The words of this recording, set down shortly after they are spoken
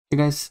Hey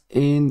guys,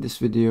 in this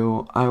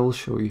video I will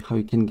show you how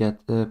you can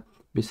get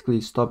basically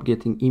stop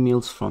getting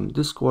emails from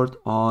Discord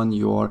on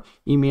your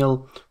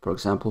email, for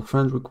example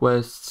friend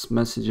requests,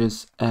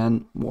 messages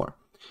and more.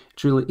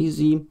 It's really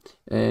easy.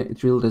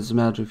 It really doesn't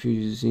matter if you're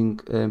using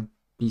a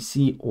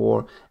PC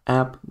or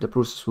app, the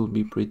process will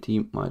be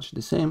pretty much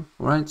the same.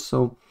 Right,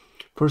 so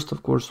first,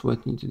 of course,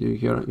 what you need to do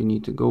here, you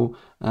need to go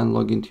and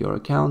log into your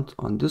account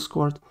on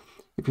Discord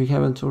if you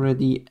haven't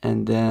already,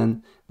 and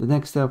then the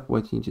next step,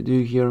 what you need to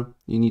do here,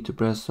 you need to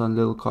press on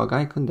little cog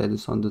icon that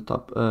is on the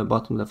top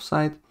bottom left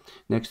side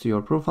next to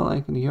your profile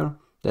icon here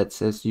that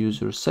says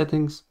user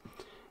settings,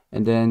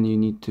 and then you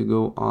need to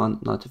go on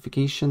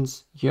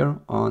notifications here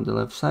on the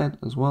left side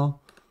as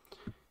well.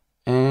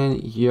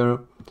 And here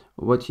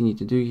what you need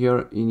to do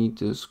here, you need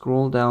to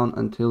scroll down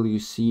until you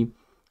see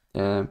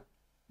as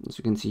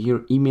you can see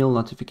here, email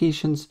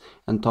notifications,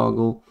 and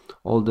toggle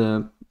all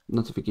the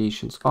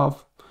notifications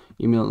off.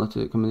 Email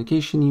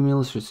communication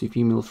emails, receive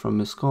emails from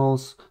missed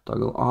calls,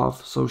 toggle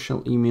off.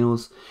 Social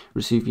emails,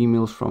 receive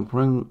emails from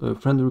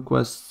friend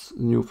requests,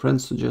 new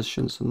friend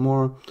suggestions and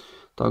more,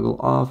 toggle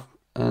off.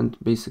 And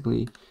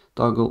basically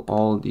toggle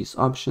all these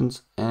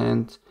options,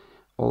 and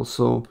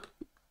also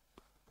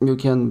you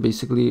can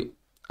basically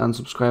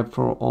unsubscribe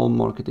for all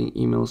marketing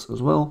emails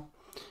as well.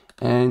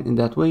 And in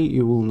that way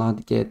you will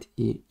not get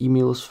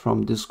emails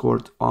from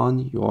Discord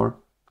on your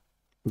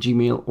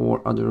Gmail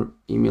or other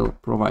email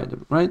provider,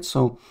 right?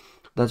 So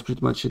that's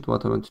pretty much it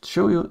what I wanted to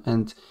show you,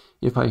 and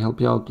if I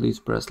help you out, please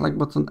press like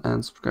button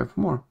and subscribe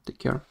for more. Take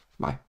care, bye.